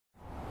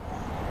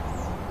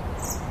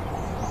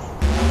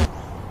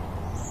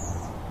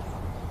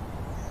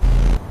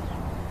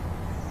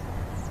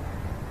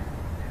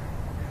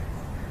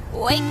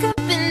Wake up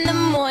in the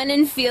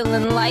morning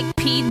feeling like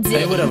P. Diddy.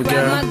 Hey, what up, Grab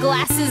girl? my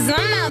glasses,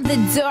 I'm out the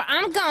door.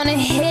 I'm gonna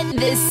hit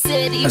this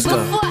city. Let's go.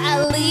 Before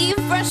I leave,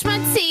 brush my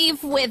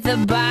teeth with a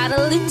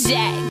bottle of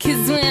Jack.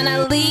 Cause when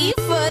I leave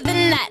for the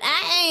night,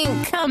 I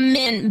ain't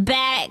coming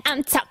back.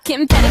 I'm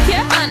talking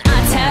pedicure on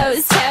our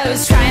toes,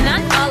 toes. Trying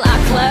on all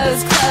our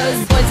clothes,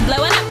 clothes. Boys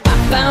blowing up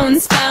our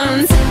phones,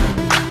 phones.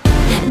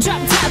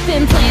 Drop top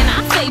and playing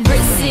our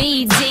favorite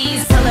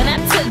CDs. Pulling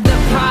up to the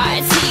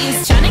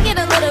parties, trying to get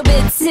a little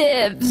bit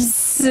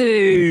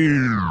tipsy.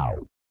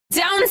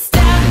 Don't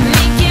stop,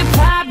 make it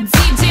pop.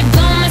 DJ,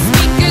 blow my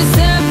speakers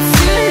up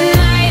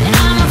tonight.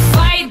 I'ma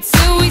fight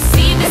till we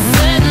see the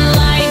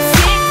sunlight.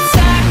 Tick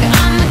tock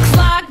on the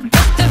clock,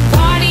 but the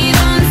party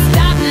don't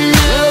stop.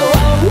 No.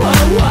 Oh,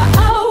 oh,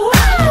 oh,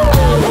 oh,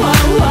 oh, oh,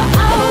 oh,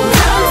 oh.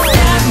 Don't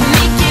stop,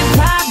 make it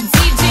pop.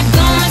 DJ,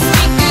 blow my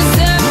speakers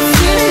up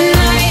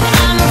tonight.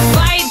 I'ma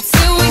fight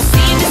till we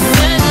see the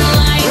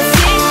sunlight.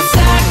 Tick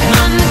tock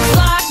on the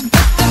clock,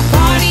 but the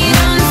party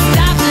don't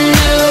stop.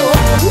 No.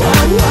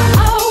 Oh,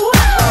 oh,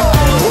 oh,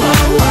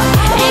 oh.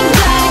 Ain't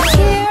got a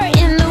care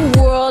in the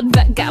world,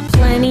 but got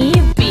plenty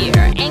of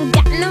beer. Ain't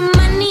got no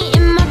money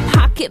in my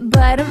pocket,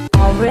 but I'm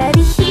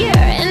already here.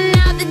 And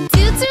now the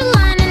dudes are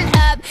lining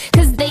up,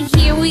 cause they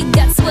hear we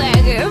got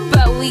swagger.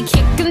 But we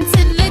kick them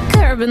to the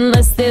curb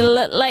unless they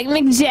look like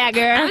Mick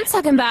Jagger. I'm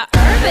talking about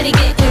everybody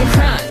getting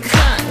crunk,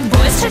 crunk.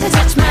 Boys try to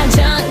touch my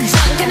junk,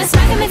 junk. Gonna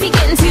smack him if he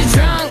getting too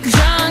drunk,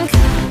 drunk.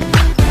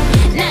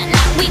 Nah,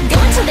 nah, we go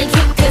until they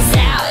kick us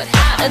out,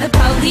 out. Or the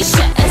police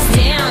shut us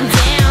down,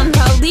 down.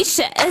 Police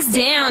shut us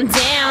down,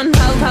 down.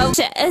 Po-po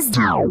shut us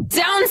down.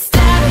 Don't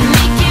stop,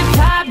 make it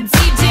pop.